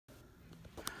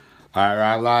Alright,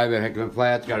 right live at Hickman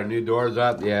Flats. Got our new doors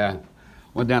up. Yeah.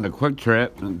 Went down to Quick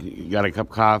Trip and got a cup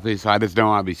of coffee, so I just don't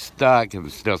want to be stuck if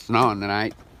it's still snowing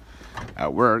tonight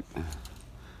at work.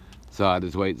 So I'll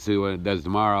just wait and see what it does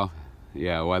tomorrow.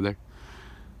 Yeah, weather.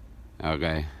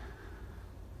 Okay.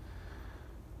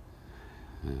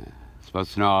 It's supposed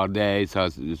to snow all day, so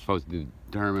it's supposed to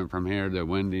determine from here the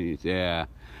windy. Yeah.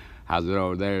 How's it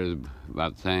over there? Is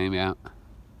about the same, yeah.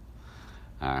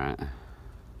 Alright.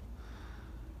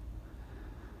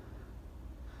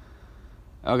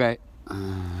 Okay.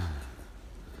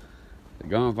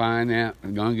 Going fine, yeah.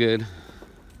 Going good.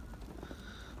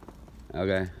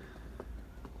 Okay.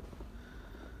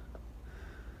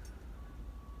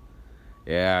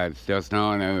 Yeah, it's still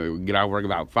snowing. We get out of work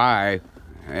about 5.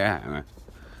 Yeah.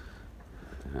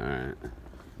 Alright.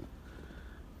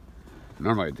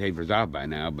 Normally it tapers off by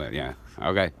now, but yeah.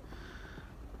 Okay.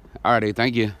 Alrighty,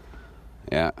 thank you.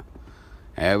 Yeah.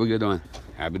 Have a good one.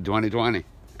 Happy 2020.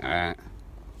 Alright.